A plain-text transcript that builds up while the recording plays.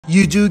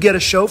You do get a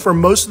show for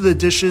most of the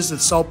dishes at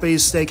Salt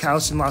Bay's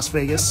Steakhouse in Las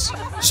Vegas.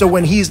 So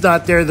when he's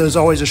not there, there's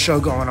always a show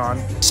going on.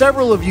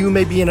 Several of you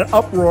may be in an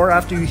uproar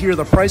after you hear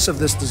the price of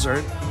this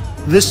dessert.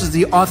 This is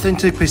the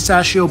authentic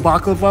pistachio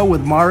baklava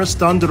with Mars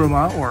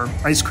dondurma, or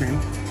ice cream.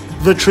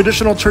 The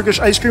traditional Turkish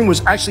ice cream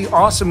was actually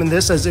awesome in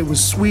this, as it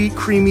was sweet,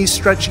 creamy,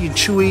 stretchy, and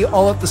chewy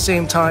all at the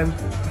same time.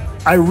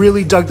 I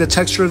really dug the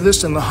texture of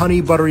this and the honey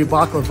buttery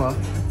baklava.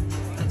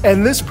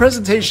 And this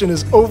presentation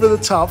is over the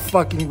top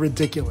fucking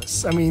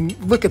ridiculous. I mean,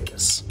 look at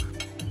this.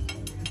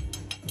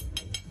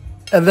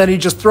 And then he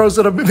just throws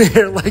it up in the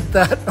air like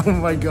that. Oh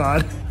my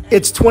God.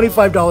 It's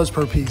 $25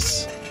 per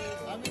piece.